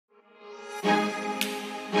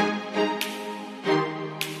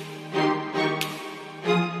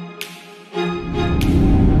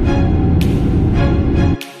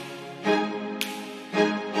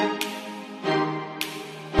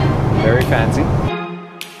easy.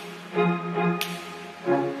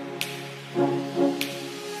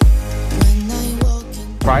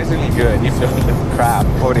 Surprisingly good, even though it looked crap.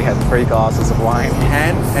 Already had 3 glasses of wine.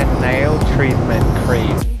 Hand and nail treatment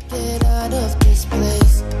cream. Get out of this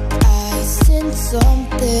place. I seen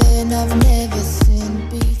something I've never seen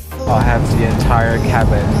before. I'll have the entire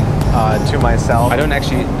cabin to myself. I don't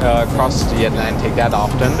actually cross the Atlantic that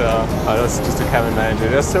often. That's just a cabin manager.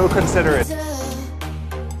 They're so considerate.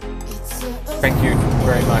 Thank you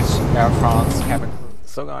very much, Air France cabin crew.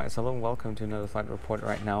 So guys, hello and welcome to another flight report.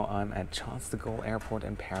 Right now I'm at Charles de Gaulle Airport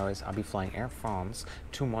in Paris. I'll be flying Air France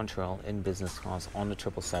to Montreal in business class on the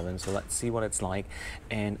 777. So let's see what it's like.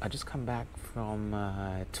 And I just come back from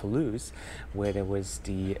Toulouse, where there was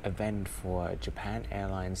the event for Japan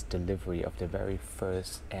Airlines delivery of the very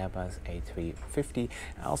first Airbus A350.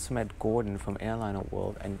 I also met Gordon from Airliner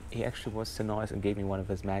World, and he actually was so nice and gave me one of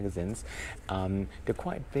his magazines. They're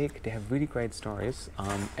quite big, they have really great stories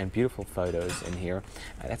and beautiful photos in here.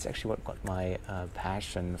 That's actually what got my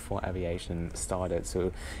passion for aviation started.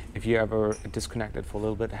 So if you ever disconnected for a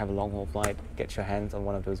little bit, have a long haul flight, get your hands on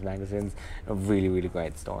one of those magazines. Really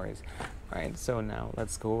great stories. Right, so now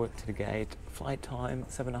let's go to the gate. Flight time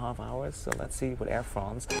 7.5 hours. So let's see what Air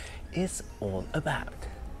France is all about.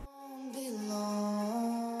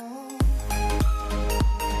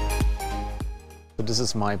 So this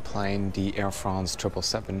is my plane, the Air France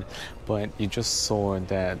 777, but you just saw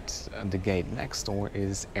that the gate next door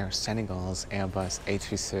is Air Senegal's Airbus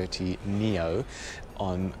A330neo,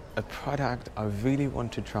 a product I really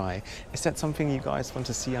want to try. Is that something you guys want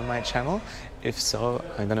to see on my channel? If so,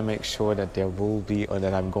 I'm gonna make sure that there will be, or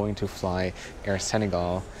that I'm going to fly Air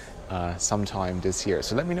Senegal sometime this year.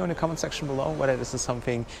 So let me know in the comment section below whether this is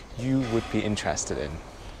something you would be interested in.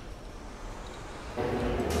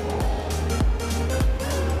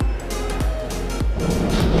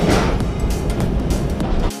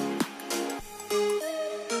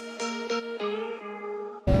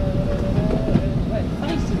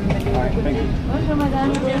 Bonjour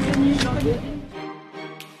madame, bienvenue.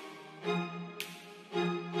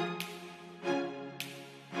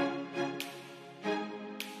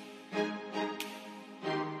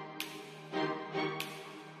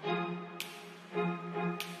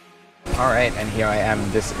 Alright, and here I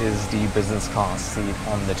am. This is the business class seat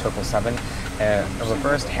on the 777. A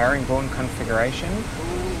reversed herringbone configuration.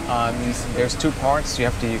 There's 2 parts. You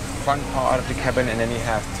have the front part of the cabin, and then you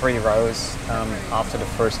have 3 rows after the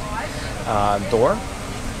first door.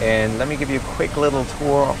 And let me give you a quick little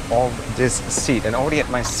tour of this seat. And already at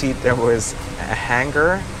my seat there was a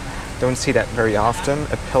hanger. Don't see that very often.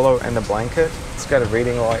 A pillow and a blanket. It's got a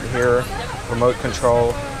reading light here, remote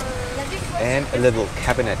control, and a little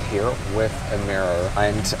cabinet here with a mirror.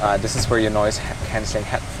 And this is where your noise cancelling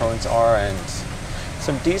headphones are, and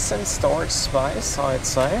some decent storage space, I'd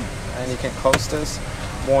say. And you can close this.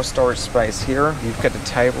 More storage space here. You've got the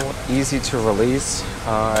table, easy to release.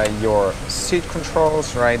 Your seat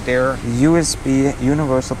controls right there. USB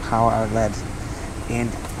universal power outlet,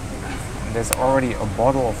 and there's already a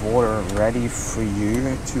bottle of water ready for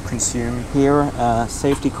you to consume. Here, a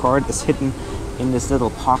safety card is hidden in this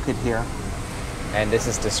little pocket here. And this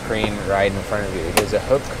is the screen right in front of you. Here's a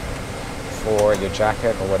hook for your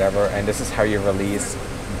jacket or whatever, and this is how you release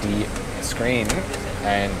the screen.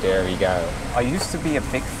 And there we go. I used to be a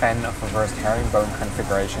big fan of reversed herringbone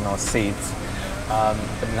configuration or seats,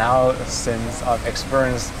 but now since I've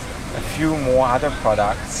experienced a few more other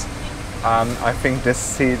products, I think this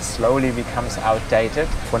seat slowly becomes outdated.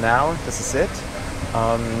 For now, this is it.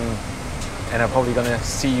 And I'm probably gonna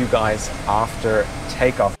see you guys after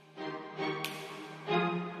takeoff.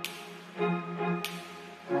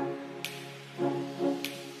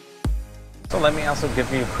 So let me also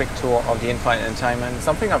give you a quick tour of the in-flight entertainment.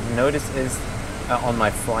 Something I've noticed is on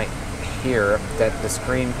my flight here that the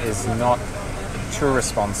screen is not too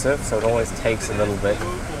responsive, so it always takes a little bit,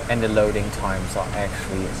 and the loading times are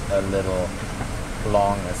actually a little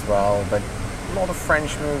long as well. But a lot of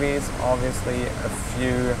French movies, obviously a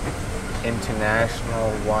few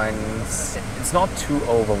international ones. It's not too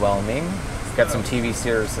overwhelming. Got some TV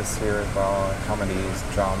series here as well, comedies,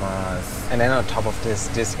 dramas. And then on top of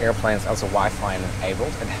this airplane is also Wi-Fi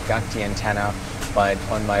enabled. It got the antenna, but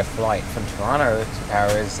on my flight from Toronto to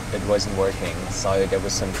Paris, it wasn't working. So there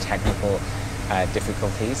was some technical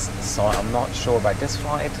difficulties. So I'm not sure about this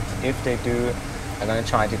flight. If they do, I'm gonna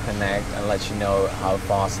try to connect and let you know how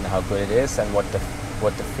fast and how good it is and what the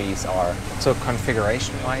fees are. So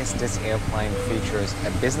configuration-wise, this airplane features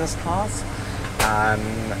a business class.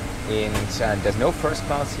 And there's no first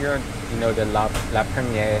class here. You know, the La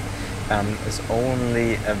Première is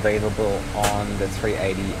only available on the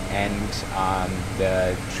 380 and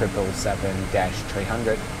the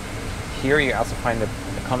 777-300. Here you also find the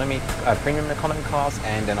economy, premium economy class,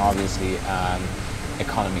 and then obviously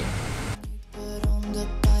economy.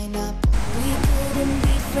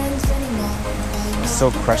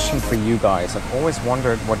 So, question for you guys. I've always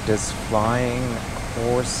wondered what this flying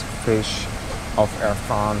horsefish of Air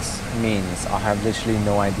France means. I have literally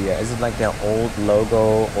no idea. Is it like their old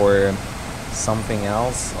logo or something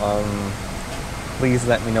else? Please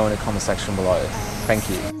let me know in the comment section below. Thank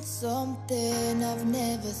you.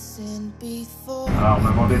 Alors, on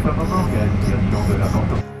m'a demandé top of l'organisation de la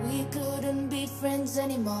vente. We couldn't be friends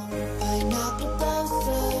anymore.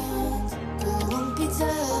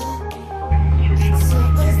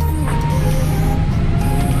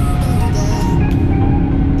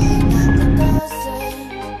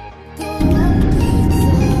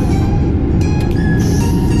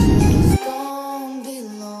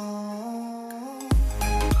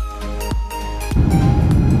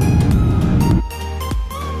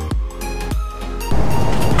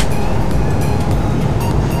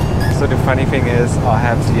 So the funny thing is, I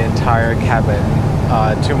have the entire cabin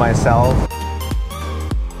to myself.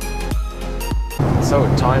 So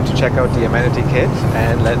time to check out the amenity kit,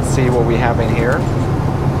 and let's see what we have in here.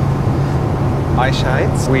 Eye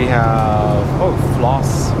shades. We have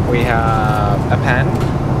floss. We have a pen,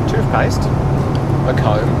 toothpaste, a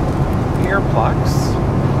comb, ear plugs,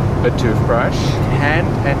 a toothbrush, hand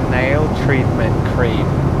and nail treatment cream.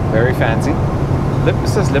 Very fancy.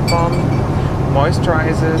 This is lip balm.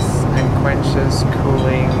 Moisturizes and quenches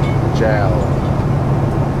cooling gel,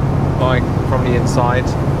 like from the inside,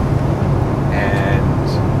 and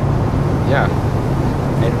yeah,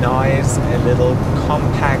 a nice little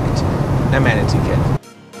compact amenity kit.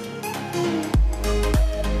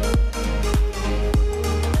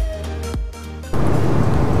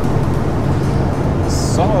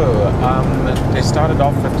 So they started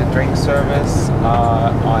off with the drink service.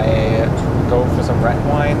 I go for some red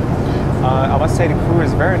wine. I must say the crew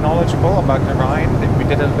is very knowledgeable about the wine. We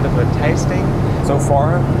did a bit of a tasting. So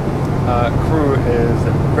far, crew is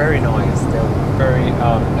very nice. They're very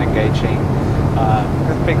engaging.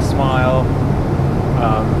 With a big smile.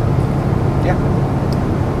 Yeah,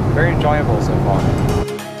 very enjoyable so far.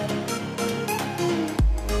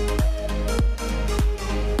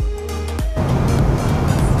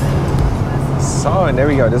 So, and there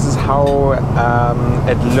we go. This is how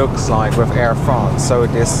it looks like with Air France. So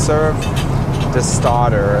they serve the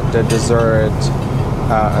starter, the dessert.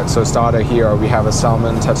 So starter here, we have a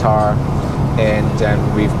salmon tartare, and then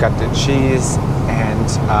we've got the cheese and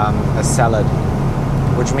a salad,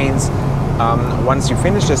 which means once you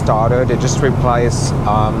finish the starter, they just replace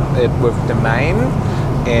it with the main,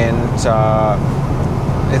 and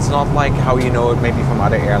it's not like how you know it maybe from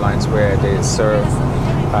other airlines where they serve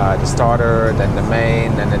the starter, then the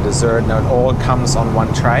main, then the dessert. Now it all comes on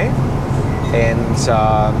one tray, and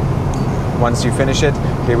once you finish it,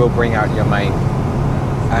 they will bring out your main.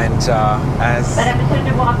 And as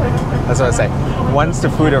I say, once the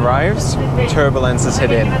food arrives, turbulence is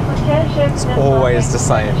hit in. It's always the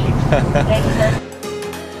same.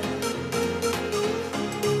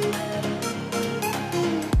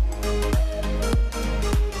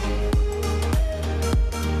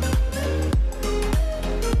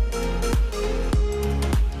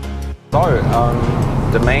 So,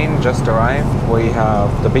 the main just arrived. We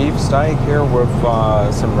have the beef steak here with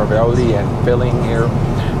some ravioli and filling here.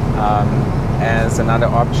 As another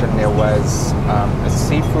option, there was a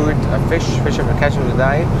seafood, a fish and focaccia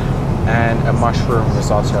today, and a mushroom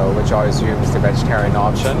risotto, which I assume is the vegetarian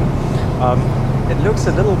option. It looks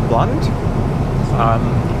a little blunt,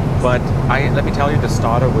 but let me tell you, the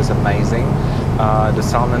starter was amazing. The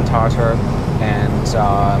salmon tartare and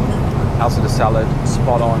also the salad,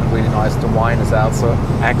 spot on, really nice. The wine is also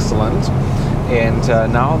excellent. And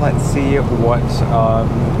now let's see what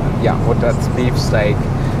that beef steak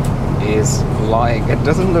is like. It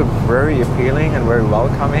doesn't look very appealing and very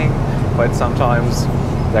welcoming, but sometimes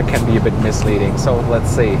that can be a bit misleading. So let's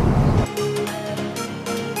see.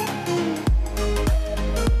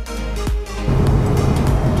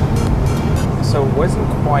 So it wasn't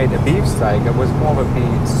quite a beef steak, it was more of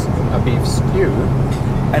a beef stew,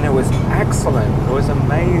 and it was excellent. It was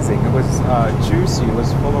amazing. It was juicy, it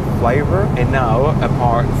was full of flavor. And now,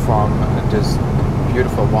 apart from this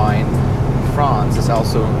beautiful wine, France is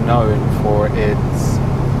also known for its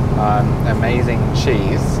amazing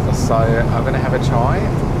cheese. So I'm gonna have a try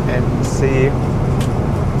and see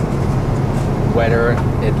whether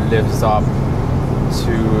it lives up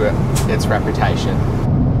to its reputation.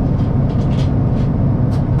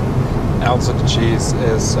 Also the cheese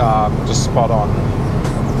is just spot on.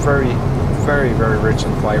 Very, very, very rich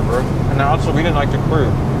in flavor. And I also really like the crew.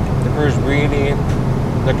 The crew is really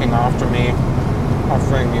looking after me,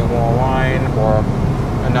 offering me more wine or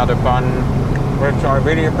another bun, which I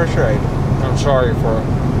really appreciate. I'm sorry for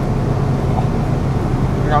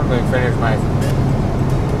not going to finish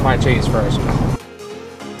my cheese first.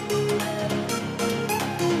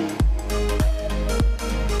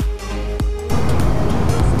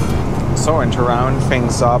 So, and to round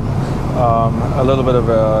things up, a little bit of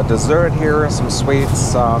a dessert here, some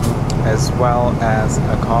sweets, as well as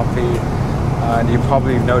a coffee. And you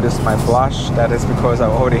probably noticed my blush. That is because I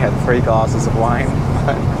already had 3 glasses of wine.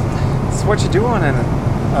 But it's what you do on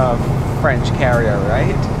a French carrier,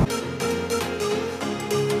 right?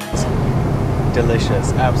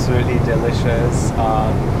 Delicious, absolutely delicious.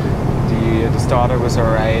 The starter was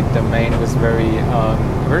alright. The main was very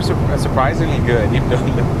surprisingly good, even though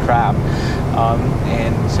it looked crap.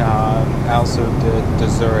 And also the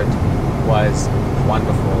dessert was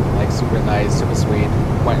wonderful, like super nice, super sweet.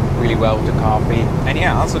 Went really well with the coffee. And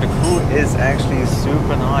yeah, also the crew is actually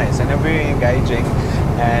super nice and they're very engaging.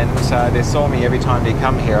 And they saw me every time they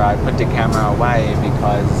come here. I put the camera away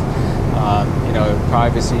because you know,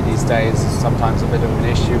 privacy these days is sometimes a bit of an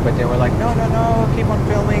issue, but they were like, no, keep on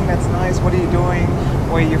filming, that's nice, what are you doing,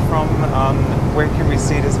 where are you from, where can we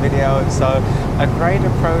see this video? So a great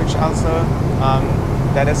approach also.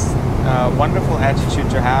 That is a wonderful attitude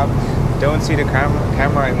to have. Don't see the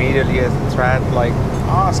camera immediately as a threat, like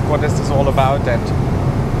ask what is this all about, and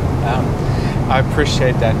I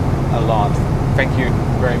appreciate that a lot. Thank you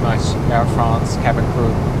very much, Air France cabin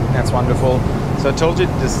crew, that's wonderful. So I told you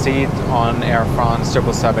the seat on Air France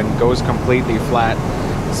 777 goes completely flat.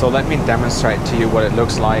 So let me demonstrate to you what it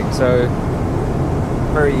looks like. So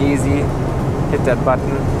very easy, hit that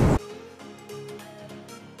button.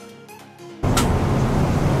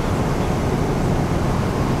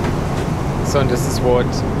 So this is what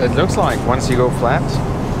it looks like once you go flat.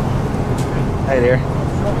 Hey there.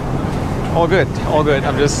 All good, all good.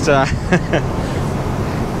 I'm just, and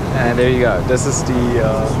there you go. This is the,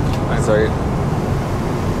 I'm sorry,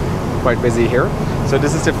 quite busy here. So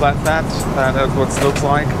this is the flat that's what it looks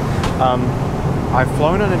like. I've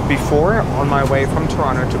flown on it before on my way from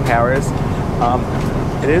Toronto to Paris.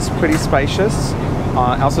 It is pretty spacious.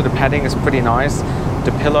 Also the padding is pretty nice.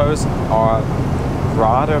 The pillows are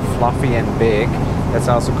rather fluffy and big. That's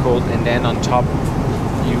also cool. And then on top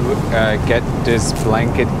you get this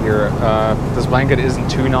blanket here. This blanket isn't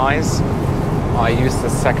too nice. I used the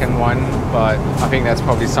second one, but I think that's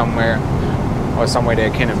probably somewhere or some way they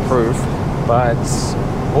can improve. But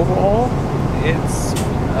overall, it's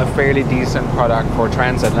a fairly decent product for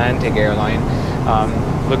transatlantic airline.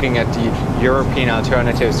 Looking at the European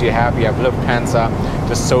alternatives you have Lufthansa,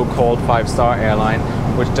 the so-called 5-star airline,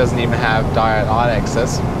 which doesn't even have direct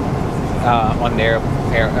access on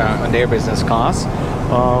their business class,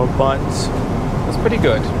 but it's pretty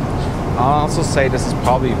good. I'll also say this is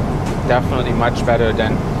probably definitely much better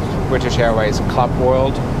than British Airways Club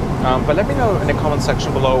World. But let me know in the comment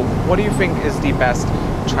section below, what do you think is the best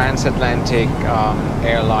transatlantic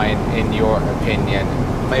airline in your opinion?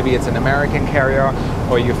 Maybe it's an American carrier,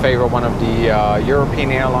 or you favor one of the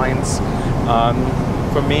European airlines.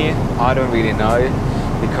 For me, I don't really know,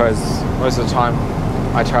 because most of the time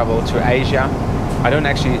I travel to Asia. I don't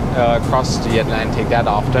actually cross the Atlantic that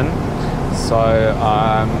often, so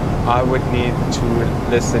I would need to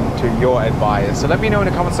listen to your advice. So let me know in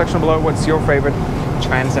the comment section below, what's your favorite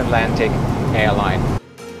transatlantic airline?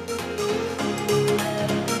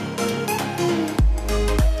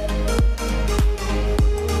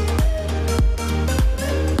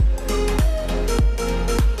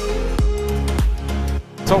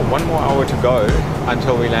 So 1 more hour to go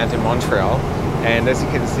until we land in Montreal, and as you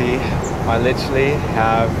can see, I literally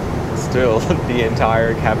have still the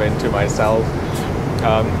entire cabin to myself.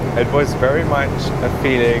 It was very much a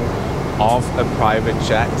feeling of a private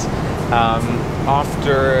jet.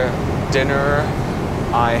 After dinner,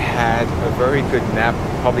 I had a very good nap,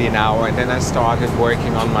 probably an hour, and then I started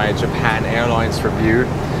working on my Japan Airlines review,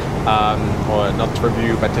 or not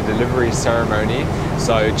review, but the delivery ceremony.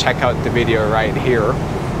 So check out the video right here.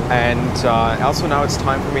 And also now it's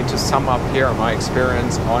time for me to sum up here my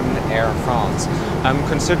experience on Air France.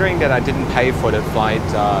 Considering that I didn't pay for the flight,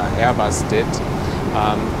 Airbus did.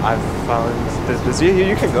 I've found this.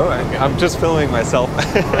 You can go. I'm just filming myself.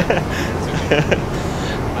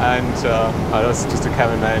 And I was just a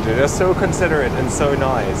cabin manager. They're so considerate and so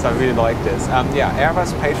nice. I really like this. Yeah,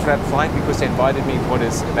 Airbus paid for that flight because they invited me for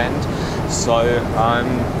this event. So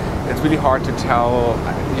it's really hard to tell.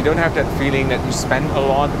 You don't have that feeling that you spend a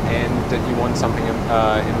lot and that you want something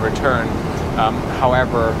in return.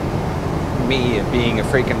 However, me being a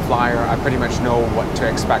frequent flyer, I pretty much know what to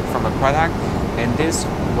expect from a product, and this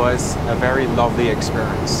was a very lovely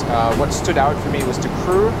experience. What stood out for me was the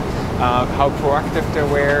crew, how proactive they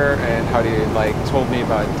were, and how they told me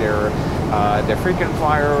about their frequent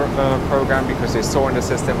flyer program, because they saw in the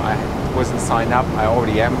system I wasn't signed up. I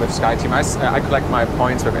already am with SkyTeam. I collect my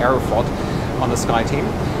points with Aeroflot on the SkyTeam,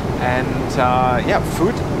 and yeah,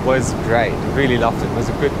 food was great. Really loved it. It was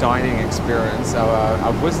a good dining experience. I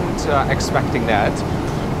wasn't expecting that.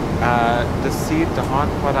 The seat, the hard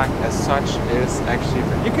product as such, is actually,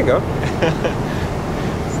 you can go.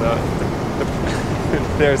 So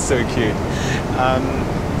they're so cute.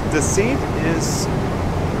 The seat is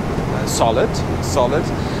solid,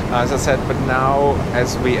 as I said, but now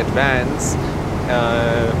as we advance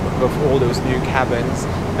with all those new cabins,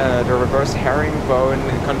 the reverse herringbone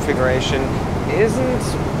configuration isn't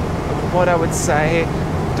what I would say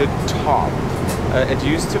the top. It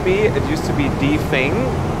used to be the thing,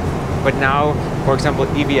 but now, for example,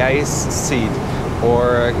 EVA's seat,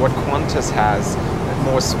 or what Qantas has,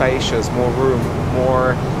 more spacious, more room,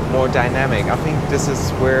 more dynamic. I think this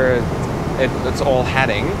is where it's all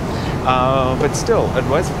heading. But still, it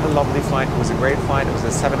was a lovely flight. It was a great flight. It was a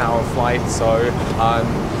 7-hour flight. So,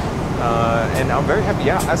 and I'm very happy.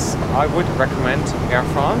 Yeah, as I would recommend Air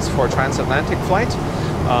France for a transatlantic flight,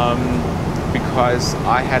 because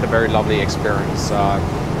I had a very lovely experience.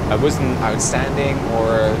 It wasn't outstanding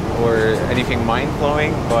or anything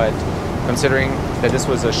mind-blowing, but considering that this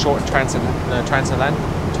was a short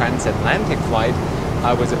transatlantic flight,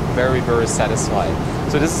 I was very, very satisfied.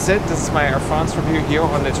 So this is it. This is my Air France review here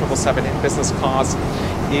on the 777 in business class.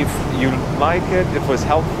 If you like it, if it was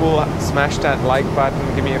helpful, smash that like button,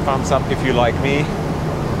 give me a thumbs up. If you like me,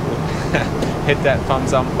 hit that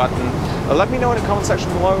thumbs up button. Let me know in the comment section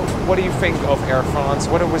below, what do you think of Air France?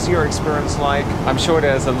 What was your experience like? I'm sure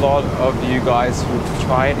there's a lot of you guys who've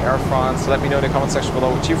tried Air France. Let me know in the comment section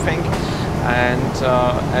below what you think. And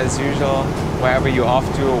as usual, wherever you're off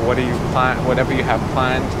to or whatever you have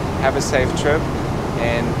planned, have a safe trip.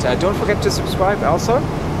 And don't forget to subscribe also.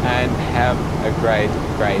 And have a great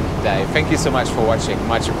day. Thank you so much for watching.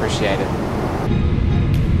 Much appreciated.